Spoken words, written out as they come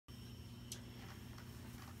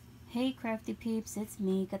Hey crafty peeps, it's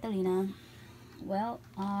me, Catalina. Well,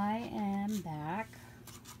 I am back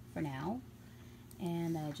for now,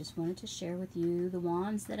 and I just wanted to share with you the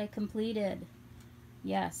wands that I completed.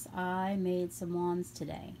 Yes, I made some wands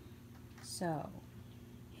today. So,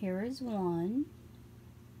 here is one,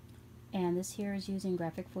 and this here is using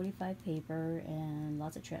graphic 45 paper and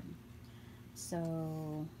lots of trim.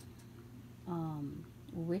 So,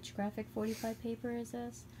 which graphic 45 paper is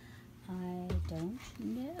this? I don't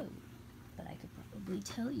know, but I could probably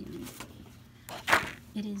tell you.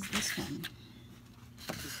 It is this one.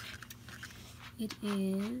 It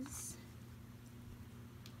is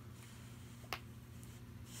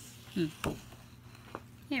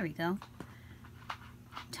here we go.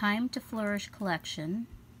 Time to Flourish Collection,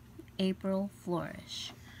 April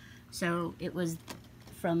Flourish. So it was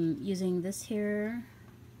from using this here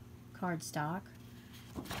cardstock.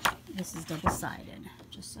 This is double-sided,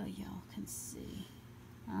 just so y'all can see.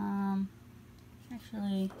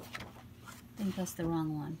 Actually, I think that's the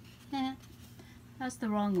wrong one. That's the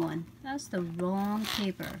wrong one. That's the wrong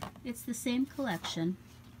paper. It's the same collection.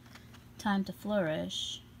 Time to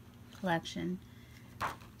Flourish collection.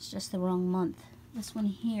 It's just the wrong month. This one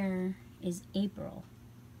here is April.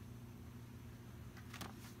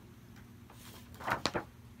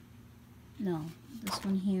 No, this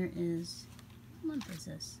one here is, what month is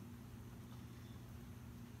this?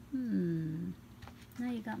 Now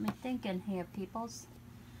you got me thinking here, peoples.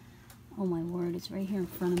 Oh my word, it's right here in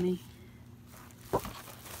front of me.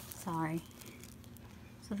 Sorry.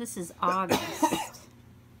 So this is August.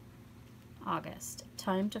 August.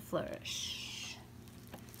 Time to Flourish.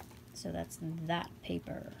 So that's that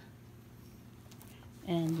paper.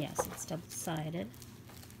 And yes, it's double-sided.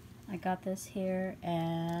 I got this here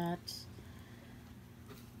at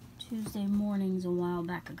Tuesday mornings a while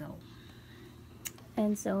back ago.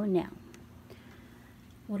 And so now,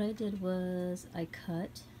 what I did was I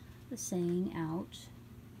cut the saying out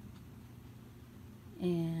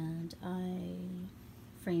and I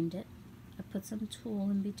framed it. I put some tulle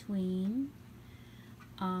in between.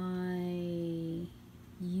 I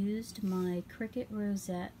used my Cricut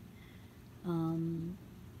Rosette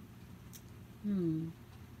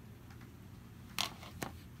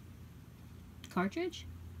cartridge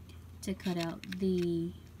to cut out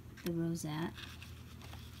the rosette,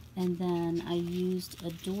 and then I used a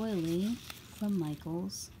doily from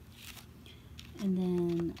Michaels, and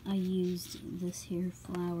then I used this here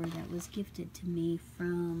flower that was gifted to me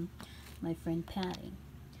from my friend Patty.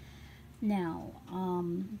 Now,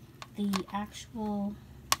 the actual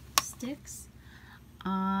sticks,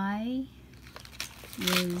 I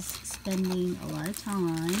was spending a lot of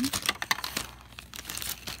time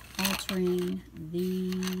altering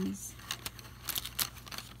these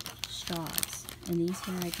straws. And these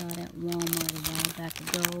here I got at Walmart a while back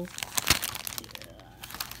ago.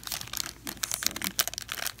 Let's see.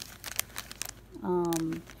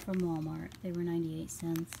 From Walmart. They were 98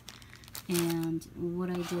 cents. And what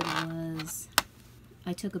I did was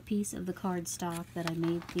I took a piece of the cardstock that I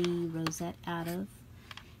made the rosette out of,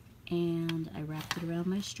 and I wrapped it around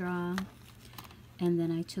my straw, and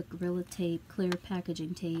then I took Gorilla Tape, clear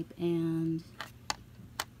packaging tape, and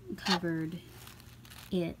covered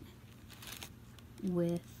it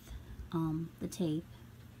with the tape,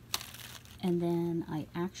 and then I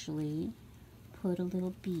actually put a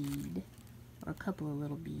little bead, or a couple of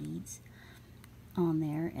little beads, on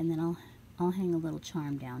there, and then I'll hang a little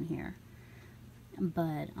charm down here.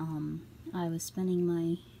 But I was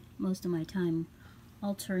spending most of my time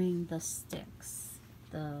altering the sticks,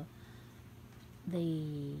 whatever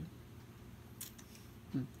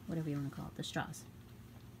you want to call it, the straws.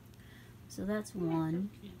 So that's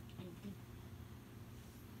one.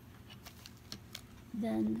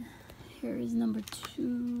 Then here is number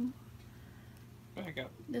 2. Back up.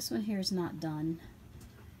 This one here is not done,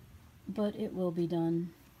 but it will be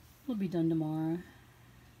done. It'll be done tomorrow,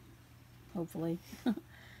 hopefully.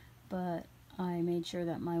 But I made sure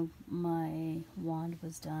that my wand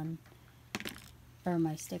was done, or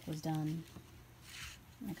my stick was done.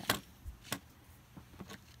 Okay.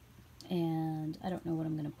 And I don't know what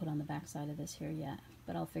I'm going to put on the back side of this here yet,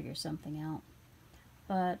 but I'll figure something out.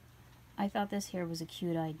 But I thought this here was a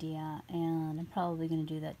cute idea, and I'm probably going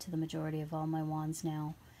to do that to the majority of all my wands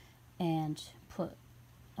now, and put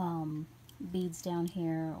beads down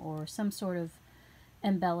here or some sort of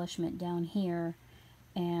embellishment down here,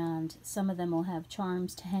 and some of them will have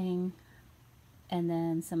charms to hang, and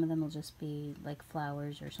then some of them will just be like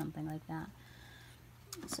flowers or something like that.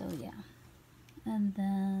 So yeah. And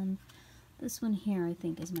then this one here I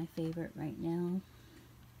think is my favorite right now,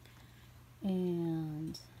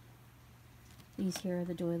 and These here are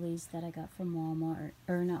the doilies that I got from Walmart,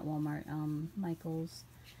 or not Walmart, Michael's.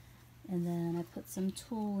 And then I put some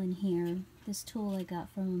tulle in here. This tulle I got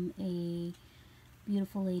from a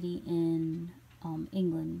beautiful lady in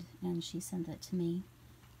England, and she sent that to me.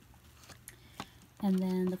 And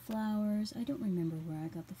then the flowers, I don't remember where I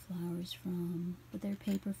got the flowers from, but they're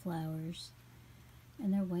paper flowers,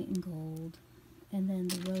 and they're white and gold. And then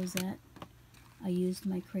the rosette, I used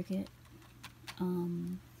my Cricut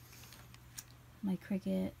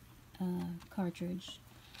cartridge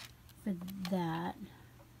for that.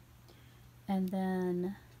 And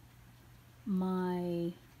then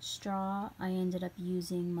my straw, I ended up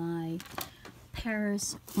using my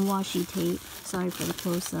Paris washi tape. Sorry for the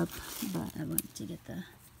close-up, but I went to get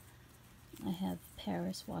I have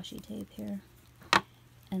Paris washi tape here.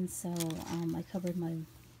 And so I covered my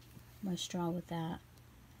straw with that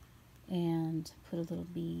and put a little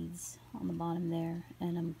beads on the bottom there.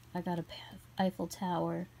 And I got a Eiffel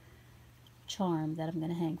Tower charm that I'm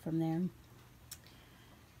going to hang from there.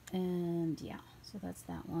 And yeah, so that's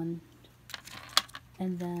that one.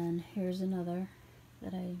 And then here's another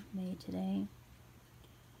that I made today.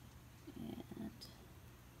 And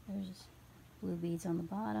there's blue beads on the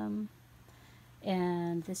bottom.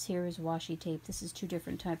 And this here is washi tape. This is two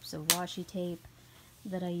different types of washi tape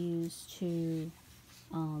that I use to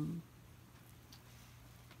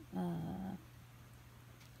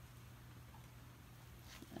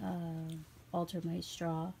alter my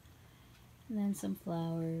straw. And then some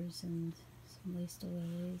flowers and some lace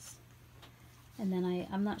delays. And then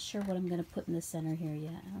I'm not sure what I'm going to put in the center here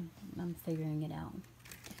yet. I'm figuring it out.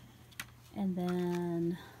 And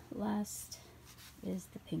then last is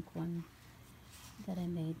the pink one that I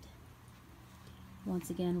made. Once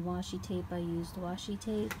again, washi tape. I used washi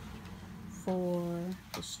tape for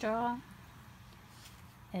the straw.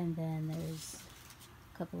 And then there's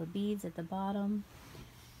a couple of beads at the bottom.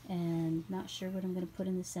 And not sure what I'm going to put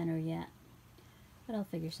in the center yet, but I'll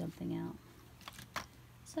figure something out.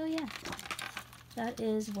 So yeah, that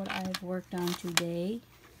is what I've worked on today.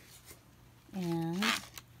 And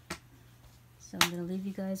so I'm going to leave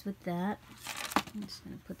you guys with that. I'm just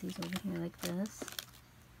going to put these over here like this.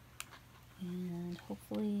 And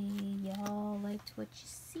hopefully y'all liked what you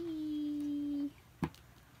see.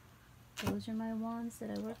 Those are my wands that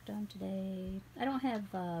I worked on today. I don't have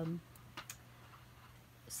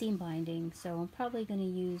seam binding, so I'm probably going to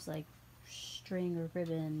use like string or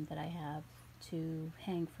ribbon that I have to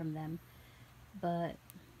hang from them. But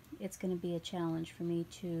it's going to be a challenge for me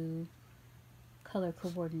to color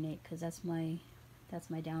coordinate, because that's my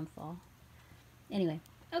downfall. Anyway,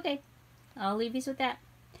 okay, I'll leave you with that.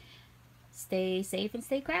 Stay safe and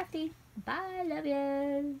stay crafty. Bye, love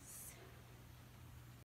yous.